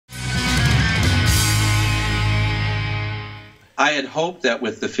I had hoped that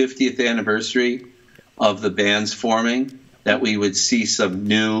with the 50th anniversary of the band's forming, that we would see some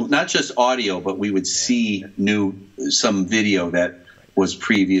new, not just audio, but we would see some video that was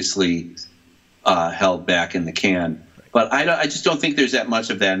previously held back in the can. But I just don't think there's that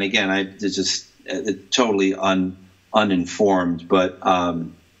much of that. And again, it's just totally uninformed. But I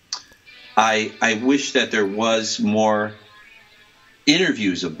wish that there was more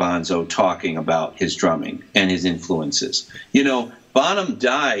interviews of Bonzo talking about his drumming and his influences. You know, Bonham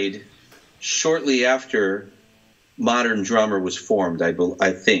died shortly after Modern Drummer was formed,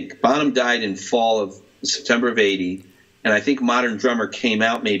 I think. Bonham died in September of 80, and I think Modern Drummer came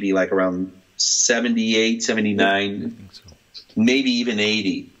out maybe like around 78, 79, maybe even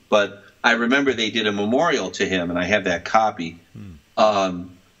 80. But I remember they did a memorial to him, and I have that copy.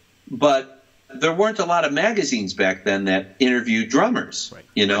 But there weren't a lot of magazines back then that interviewed drummers,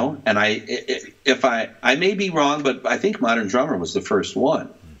 you know. And I may be wrong, but I think Modern Drummer was the first one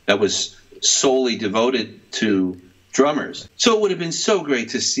that was solely devoted to drummers. So it would have been so great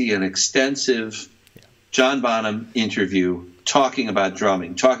to see an extensive John Bonham interview talking about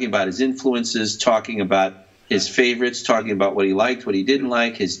drumming, talking about his influences, talking about his favorites, talking about what he liked, what he didn't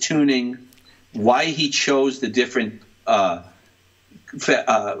like, his tuning, why he chose the different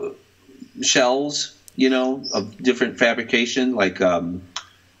shells, you know, of different fabrication. Like, of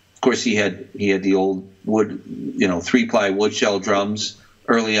course, he had the old wood, you know, 3-ply wood shell drums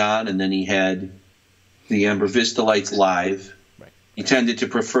early on, and then he had the Amber Vistalites live. He tended to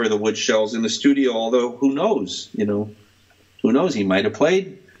prefer the wood shells in the studio, although who knows, you know, who knows, he might have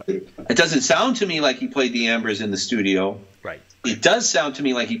played. It doesn't sound to me like he played the Ambers in the studio. Right. It does sound to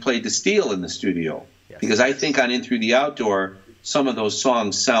me like he played the steel in the studio, because I think on In Through the Outdoor, some of those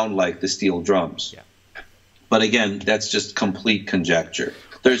songs sound like the steel drums. But again, that's just complete conjecture.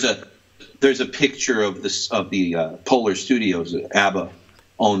 There's a picture of the Polar Studios. ABBA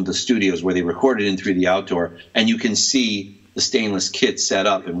owned the studios where they recorded In Through the Outdoor, and you can see the stainless kit set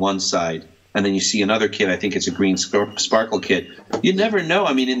up in one side, and then you see another kit. I think it's a green sparkle kit. You never know.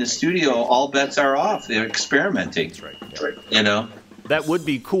 I mean, in the studio, all bets are off. They're experimenting. That's right. Yeah. You know, that would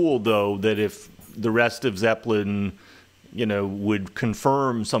be cool, though. That if the rest of Zeppelin, you know, would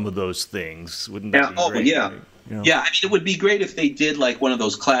confirm some of those things, wouldn't that be great? Yeah. You know? Yeah, I mean, it would be great if they did like one of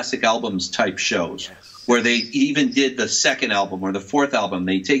those classic albums type shows, where they even did the second album or the fourth album.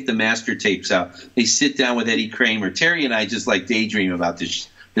 They take the master tapes out. They sit down with Eddie Kramer. Terry and I just like daydream about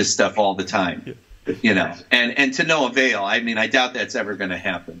this stuff all the time, you know, and to no avail. I mean, I doubt that's ever going to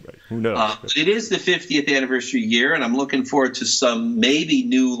happen. Right. Who knows? It is the 50th anniversary year, and I'm looking forward to some maybe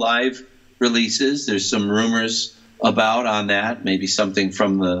new live releases. There's some rumors about on that, maybe something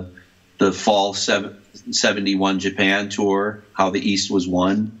from the fall 71 Japan tour, How the East Was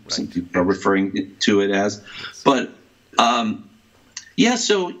Won. Some people are referring to it as, but yeah.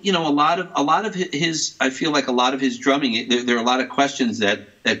 So you know, a lot of his, I feel like a lot of his drumming. There are a lot of questions that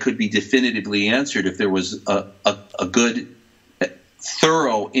could be definitively answered if there was a good,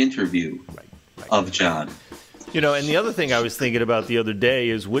 thorough interview of John. You know, and the other thing I was thinking about the other day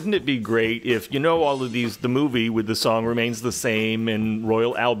is, wouldn't it be great if, you know, all of these, the movie with the song Remains the Same in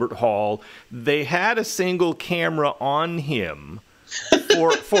Royal Albert Hall, they had a single camera on him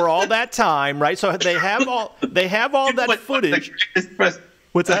for all that time, right? So they have all that footage.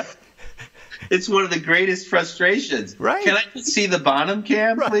 What's that? It's one of the greatest frustrations. Right. Can I just see the Bonham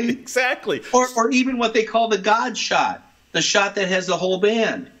cam, please? Right, exactly. Or even what they call the God shot, the shot that has the whole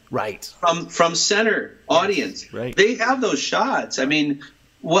band. Right. From center audience. Right. They have those shots. I mean,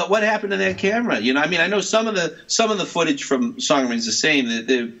 what happened to that camera? You know, I mean, I know some of the footage from Song Remains the Same.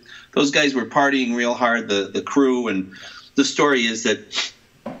 Those guys were partying real hard, the crew, and the story is that,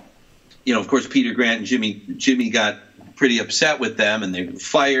 you know, of course, Peter Grant and Jimmy got pretty upset with them, and they were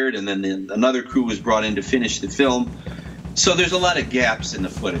fired, and then another crew was brought in to finish the film. So there's a lot of gaps in the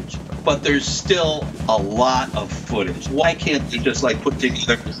footage, but there's still a lot of footage. Why can't they just like put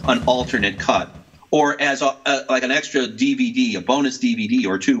together an alternate cut, or as like an extra DVD, a bonus DVD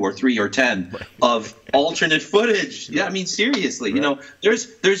or 2 or 3 or 10 of alternate footage? Yeah, I mean, seriously, you know,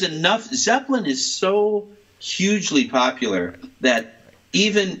 there's enough. Zeppelin is so hugely popular that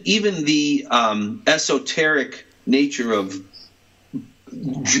even the esoteric nature of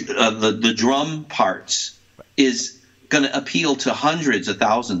the drum parts is going to appeal to hundreds of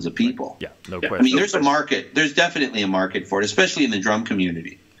thousands of people. Yeah, no question. I mean, there's a market. There's definitely a market for it, especially in the drum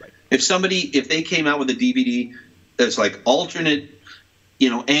community. Right. If they came out with a DVD that's like alternate, you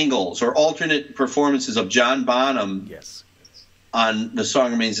know, angles or alternate performances of John Bonham on The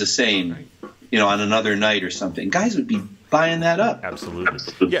Song Remains the Same, you know, on another night or something, guys would be buying that up.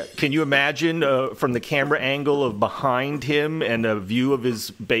 Absolutely. Yeah. Can you imagine from the camera angle of behind him and a view of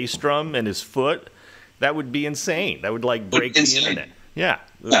his bass drum and his foot? That would be insane. That would like break the internet. Yeah.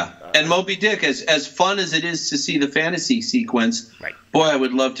 Yeah. And Moby Dick, as fun as it is to see the fantasy sequence, right. Boy, I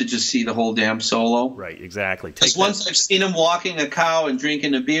would love to just see the whole damn solo. Right, exactly. Because once I've seen him walking a cow and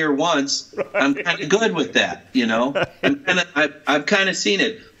drinking a beer once, right. I'm kind of good with that, you know. I've kind of seen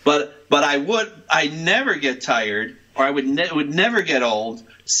it, but I never get tired, or it would never get old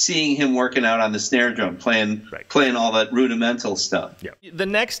seeing him working out on the snare drum, playing all that rudimental stuff. Yeah. The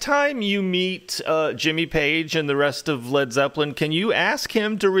next time you meet Jimmy Page and the rest of Led Zeppelin, can you ask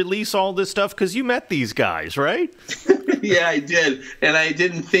him to release all this stuff? Because you met these guys, right? Yeah, I did. And I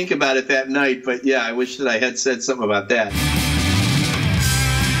didn't think about it that night, but yeah, I wish that I had said something about that.